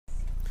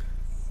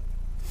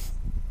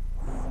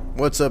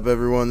What's up,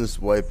 everyone? This is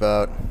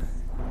Wipeout,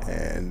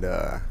 and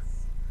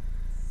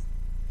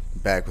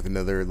back with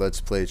another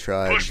Let's Play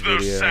Tribes video.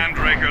 Push those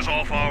sandrakers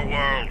off our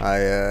world.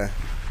 I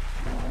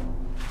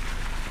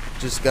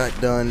just got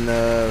done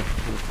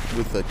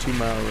with a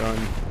 2-mile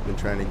run. Been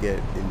trying to get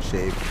in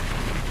shape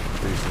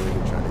recently.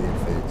 Been trying to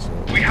get fit.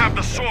 So we have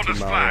the Sworders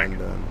flag.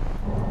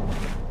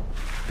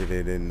 Did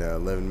it in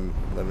 11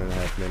 and a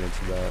half minutes.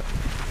 About.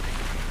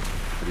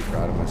 Pretty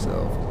proud of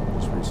myself.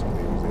 Just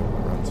recently was able to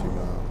run 2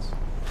 miles.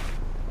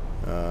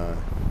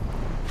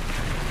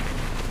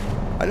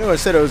 I know I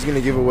said I was going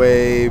to give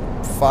away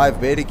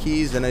 5 beta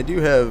keys, and I do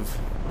have,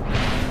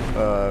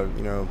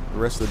 you know, the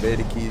rest of the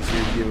beta keys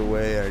here to give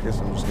away. I guess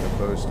I'm just going to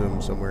post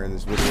them somewhere in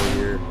this video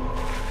here.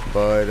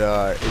 But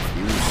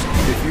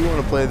if you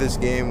want to play this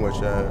game, which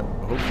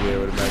hopefully I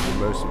would imagine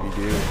most of you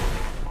do,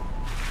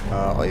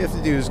 all you have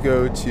to do is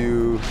go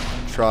to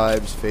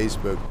Tribe's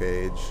Facebook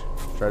page,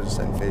 Tribes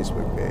Ascend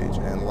Facebook page,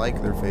 and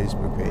like their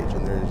Facebook page,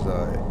 and there's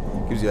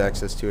gives you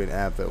access to an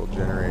app that will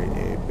generate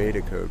a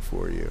beta code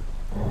for you.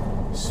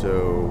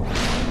 So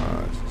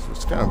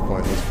it's kind of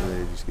pointless for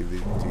me to just give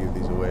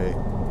these away.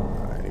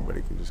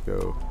 Anybody can just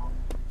go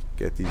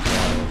get these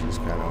now, which is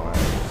kind of why I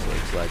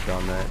just slacked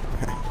on that.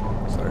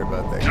 Sorry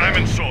about that.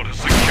 Diamond Sword has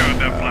secured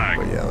their flag.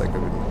 But yeah, like I've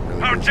been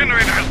really our busy.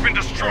 Generator has been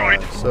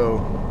destroyed.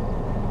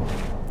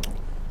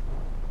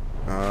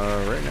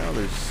 Right now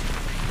there's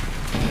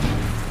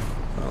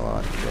not a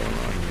lot going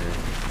on here.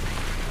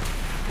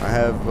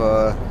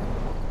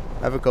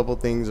 I have a couple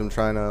things I'm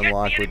trying to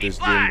unlock with this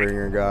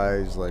Doombringer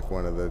guy. He's like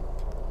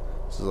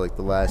this is like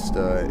the last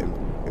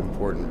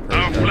important perk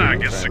our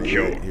flag I'm is trying to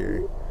secure get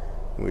here,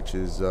 which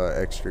is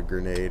extra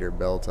grenade or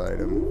belt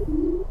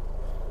item,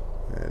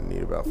 and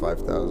need about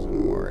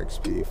 5,000 more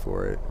XP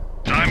for it.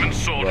 Diamond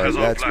Sword has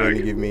our that's flag. going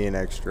to give me an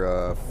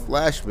extra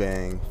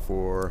flashbang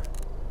for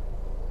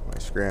my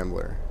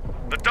scrambler.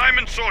 The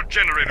Diamond Sword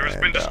generator has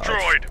been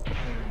destroyed.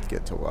 I'll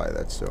get to why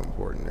that's so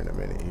important in a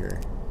minute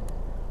here.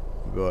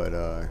 But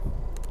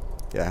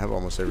yeah, I have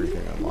almost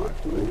everything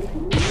unlocked. Like,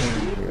 look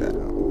at that.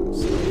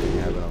 So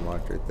I have it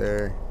unlocked right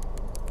there.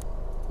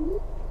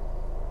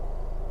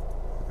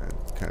 I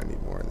kind of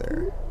need more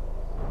there.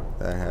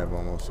 That I have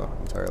almost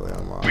entirely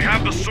unlocked. We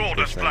have the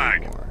Sworders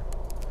flag. More.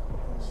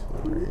 So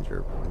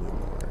Ranger, need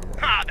more. Yeah.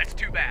 Ha! That's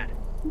too bad.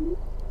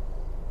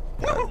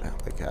 Got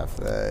like half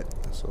that.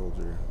 A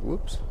soldier.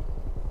 Whoops.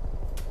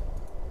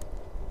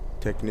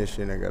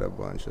 Technician, I got a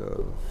bunch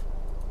of.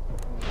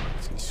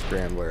 Let's see,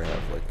 Scrambler I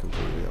have like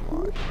completely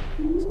unlocked.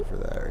 Except for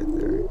that right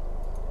there.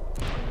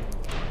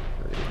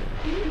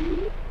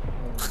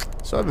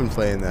 So I've been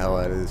playing the hell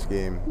out of this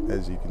game,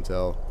 as you can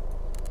tell,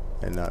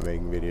 and not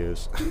making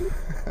videos.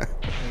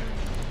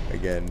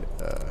 Again,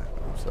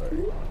 I'm sorry.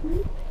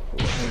 What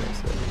can I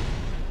say?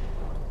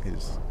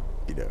 Is,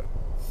 you know.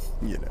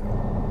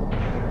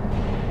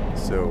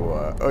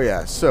 So, oh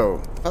yeah,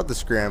 so, about the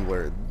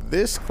Scrambler.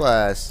 This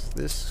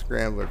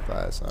Scrambler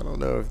class, I don't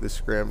know if this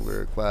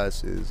Scrambler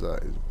class is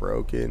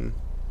broken,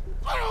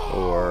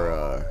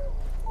 or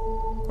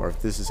if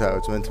this is how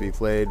it's meant to be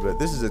played, but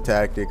this is a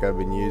tactic I've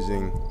been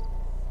using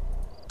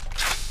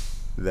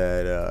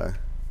that,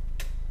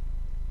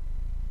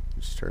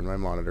 just turned my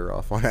monitor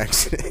off on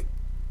accident.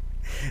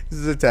 This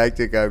is a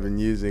tactic I've been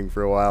using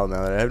for a while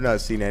now that I have not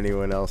seen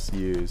anyone else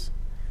use.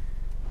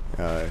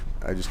 I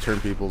just turn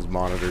people's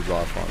monitors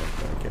off on them.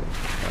 No kidding.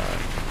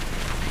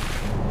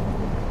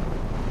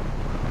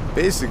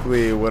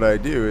 Basically, what I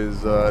do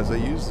is I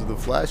use the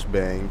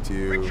flashbang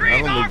to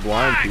not only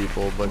blind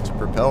people, but to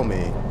propel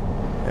me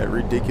at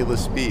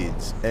ridiculous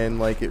speeds. And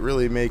like, it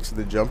really makes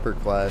the jumper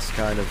class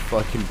kind of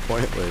fucking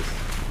pointless.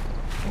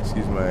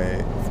 Excuse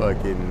my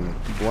fucking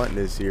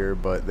bluntness here,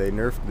 but they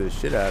nerfed the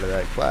shit out of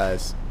that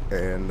class,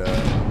 and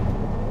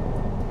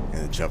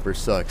the jumper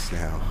sucks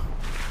now.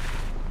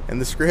 And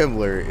the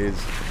Scrambler is,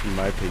 in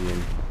my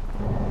opinion,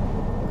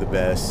 the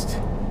best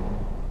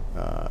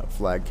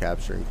flag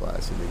capturing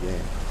class in the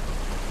game.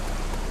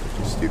 Which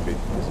is stupid,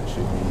 because it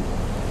should be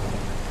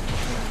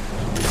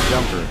the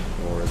jumper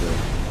or the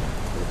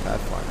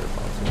Pathfinder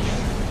possibly.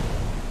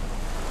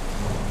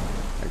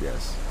 I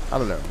guess. I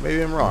don't know.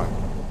 Maybe I'm wrong.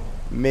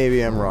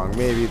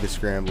 Maybe the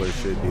Scrambler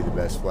should be the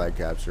best flag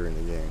capture in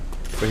the game.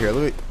 But here,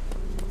 let me.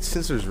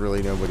 Since there's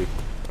really nobody.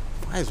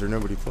 Why is there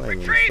nobody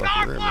playing in this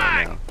fucking room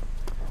right now?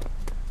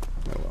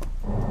 Oh well.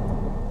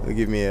 It'll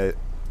give me an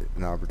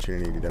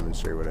opportunity to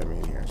demonstrate what I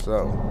mean here.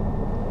 So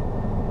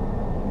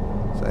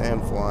I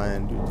am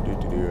flying. I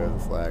have a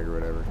flag or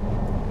whatever.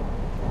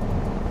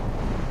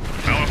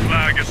 Our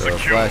flag is secure.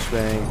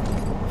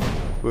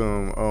 Flashbang.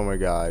 Boom. Oh my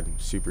god.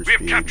 Super speed.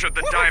 We have captured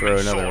the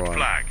Diamond Sword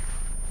flag.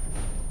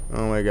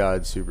 Oh my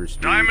god, super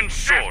speed. Diamond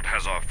Sword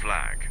has our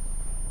flag.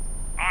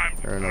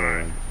 Throw another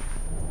one.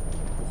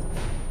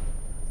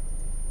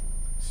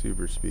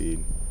 Super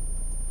speed.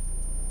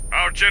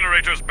 Our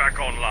generator's back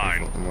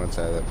online. And once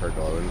I have that perk,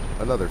 I'll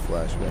have another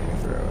flashbang to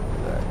throw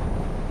after that.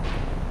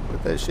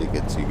 But that shit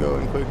gets you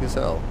going quick as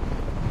hell.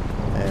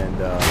 And,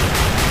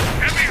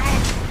 heavy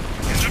hook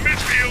in the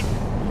midfield.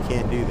 You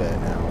can't do that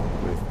now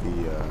with the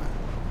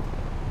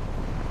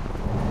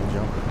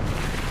jumper.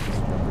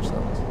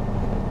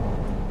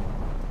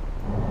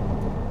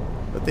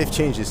 But they've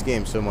changed this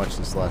game so much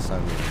since the last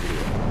time we made a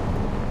video.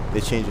 They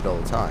change it all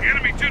the time,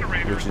 Enemy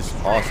generator. which is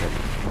awesome.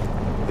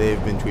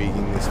 They've been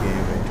tweaking this game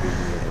and tweaking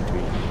it and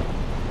tweaking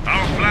it.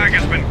 Our flag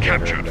has been Better and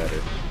captured.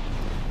 better.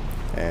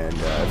 And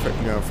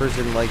you know, at first I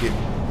didn't like it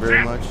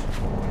very much,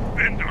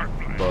 Bend our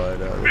flag. but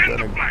they've Bend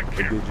done the flag a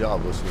here. good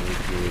job listening to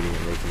the community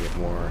and making it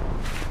more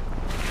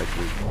like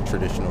the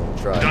traditional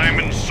tribe.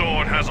 Diamond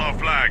Sword has our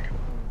flag.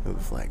 Oh, the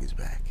flag is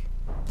back.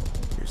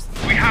 Here's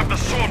the We have the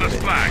Sworders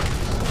flag. I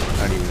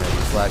don't even have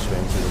the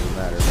flashbang, so it doesn't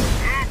matter.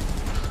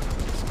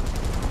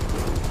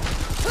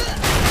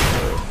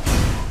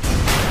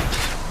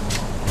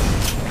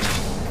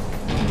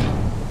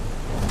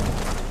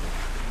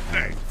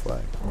 Thanks.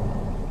 Flag.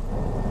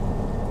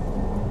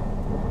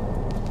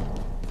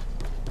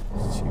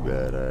 It's too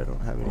bad I don't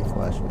have any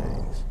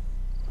flashbangs.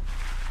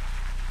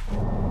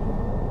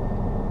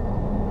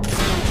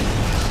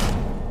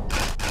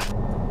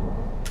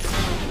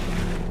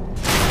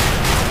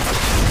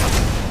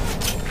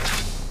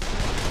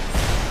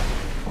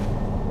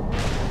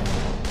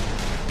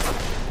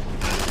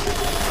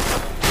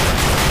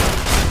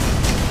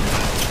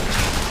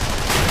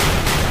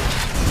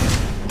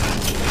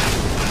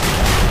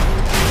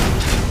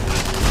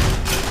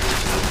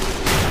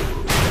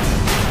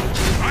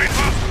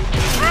 Einhoff,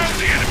 round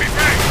the enemy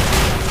base.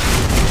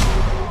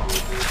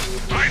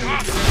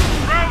 Einhoff,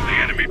 round the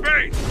enemy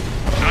base.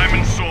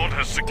 Diamond Sword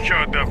has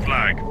secured their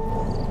flag.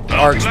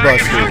 Arcs flag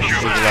is Buster our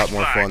is a lot flag.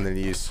 more fun than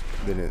it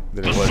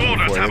The was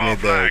Sworders before. They have our made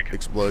the flag.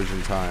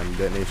 explosion time,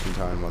 detonation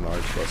time on the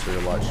Arcs Buster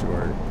a lot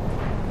shorter,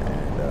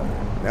 and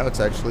now it's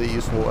actually a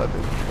useful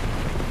weapon,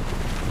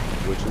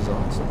 which is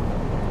awesome.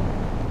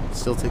 It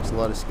still takes a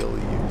lot of skill to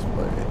use,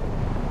 but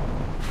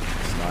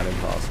it's not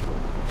impossible.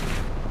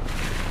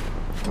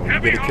 And when you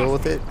get a kill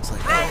with it, it's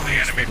like, Round oh, the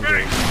it's enemy fucking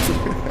great. base.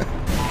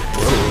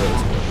 Whoa, that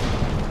was good.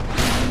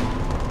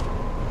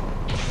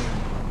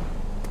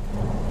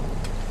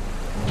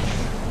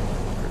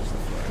 Where's the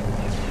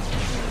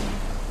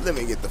flag? Let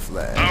me get the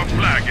flag. Our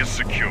flag is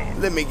secure.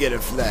 Let me get a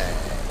flag.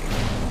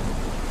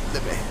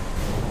 Let me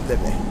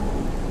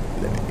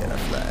get a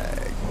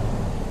flag.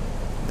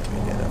 Let me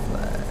get a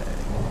flag.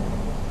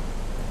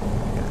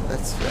 Yeah,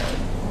 that's flag.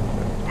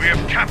 We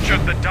have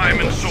captured the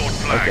Diamond Sword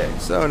flag. Okay,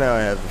 so now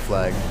I have the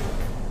flag.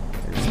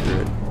 Here's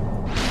through it.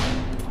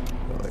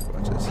 Oh, like,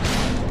 watch this.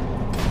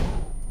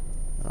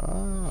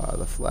 Ah,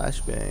 the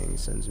flashbang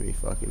sends me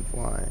fucking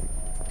flying.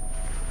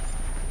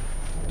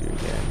 Do it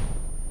again.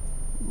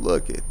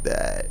 Look at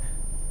that.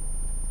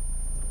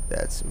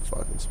 That's some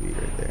fucking speed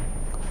right there.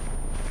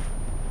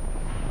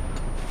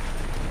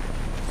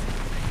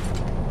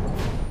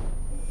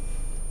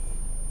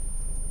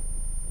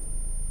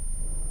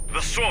 The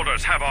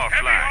Sworders have our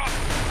flag.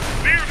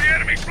 Near the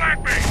enemy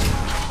flag base.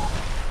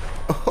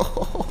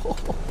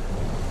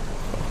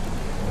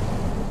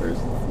 Where's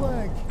the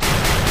flag?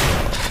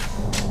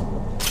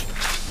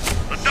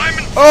 The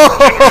Diamond Sword Oh,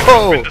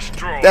 has been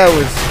destroyed. that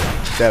was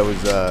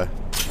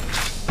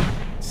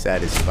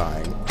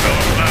satisfying. Our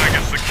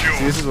flag is See, secure.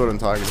 this is what I'm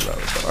talking about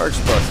with the Arcs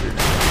Buster.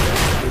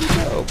 That's pretty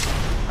dope.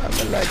 I'm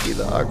liking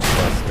the Arcs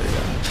Buster.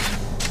 Yeah.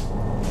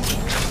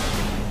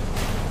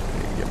 I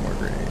need to get more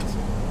grenades.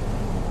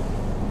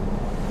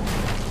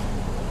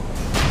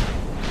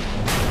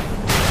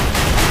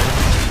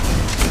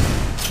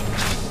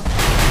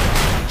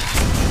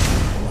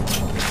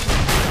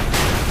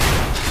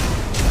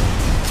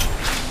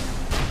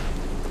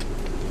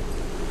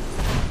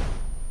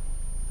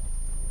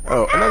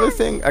 Oh, another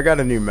thing, I got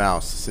a new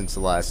mouse since the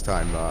last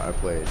time I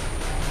played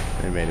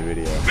and made a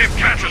video. We've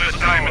captured the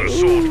Diamond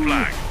Sword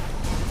flag.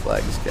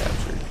 Flag is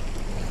captured. I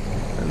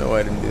don't know why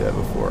I didn't do that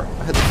before.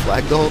 I had the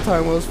flag the whole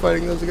time while I was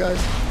fighting those guys.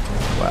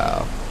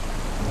 Wow.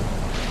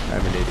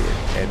 I'm an idiot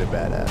and a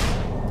badass.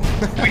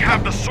 We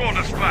have the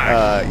Sworders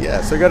flag.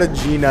 Yeah, so I got a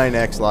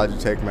G9X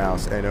Logitech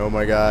mouse, and oh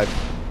my god,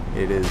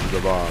 it is the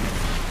bomb.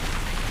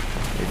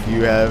 If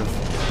you have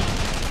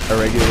a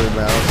regular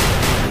mouse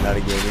and not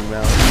a gaming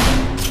mouse,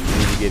 you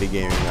need to get a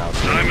gaming mouse.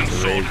 Diamond It's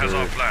a Sword has Razer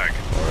our flag.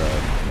 or a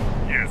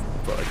Yes.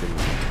 fucking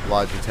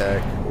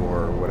Logitech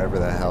or whatever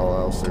the hell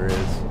else there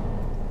is.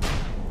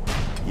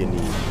 You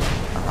need a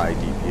high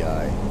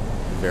DPI,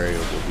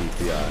 variable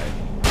DPI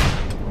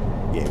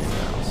gaming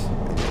mouse,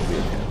 and you'll be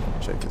okay.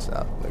 Check this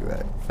out. Look at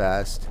that.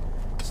 Fast,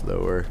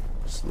 slower,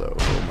 slow.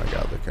 Oh my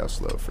god, look how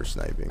slow for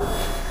sniping.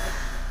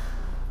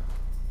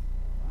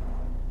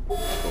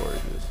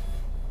 Gorgeous.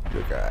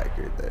 Look how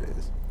accurate that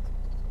is.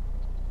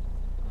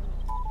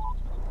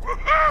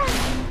 Woohoo!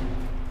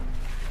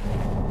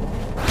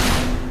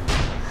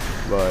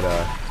 But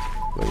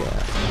look at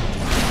that.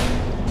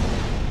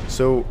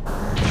 So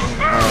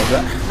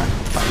that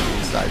I'm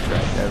getting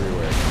sidetracked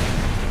everywhere.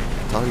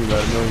 Talking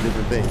about a million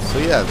different things. So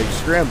yeah, the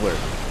Scrambler.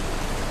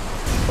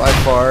 By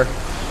far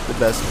the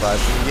best class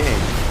in the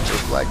game for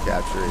flag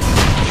capturing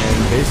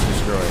and base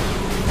destroying.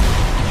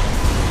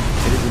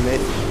 It is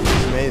amazing. It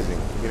is amazing.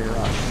 Don't get me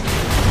wrong.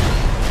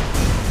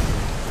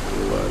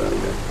 But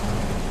yeah.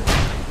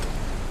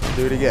 I'll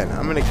do it again.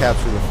 I'm gonna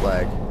capture the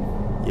flag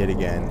yet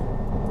again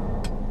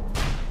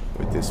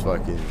with this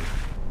fucking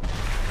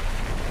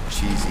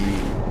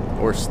cheesy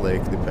or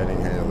slick, depending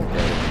how you look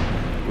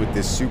at it, with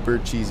this super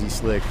cheesy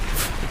slick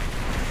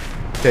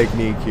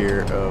technique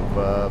here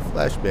of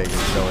flashbang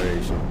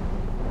acceleration,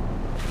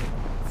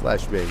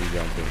 flashbang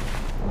jumping,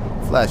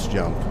 flash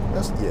jump.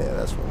 That's what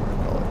I'm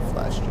gonna call it,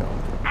 flash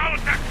jump. I'll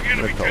attack the I'm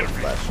enemy gonna call it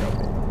generators. flash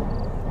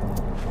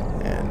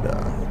jumping, and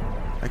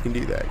I can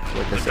do that.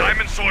 Like I The said,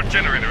 diamond sword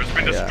generator has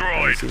been I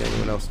haven't destroyed. seen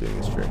anyone else doing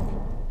this trick.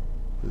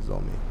 This is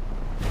all me.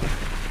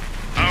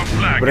 Our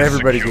flag But is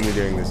everybody's secure. gonna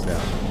be doing this now,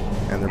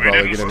 and they're We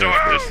probably didn't gonna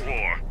start nerf this this.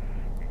 war,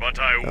 but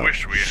I Oh,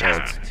 wish we well,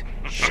 had.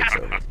 it's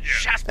over.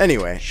 Yes.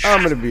 Anyway,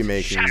 I'm gonna be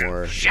making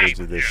more vids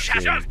of this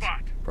Yes. soon,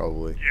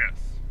 probably, Yes.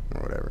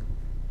 or whatever.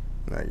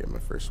 And I get my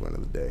first win of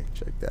the day.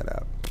 Check that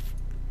out.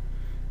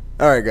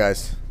 All right,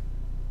 guys.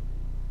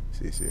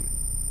 See you soon.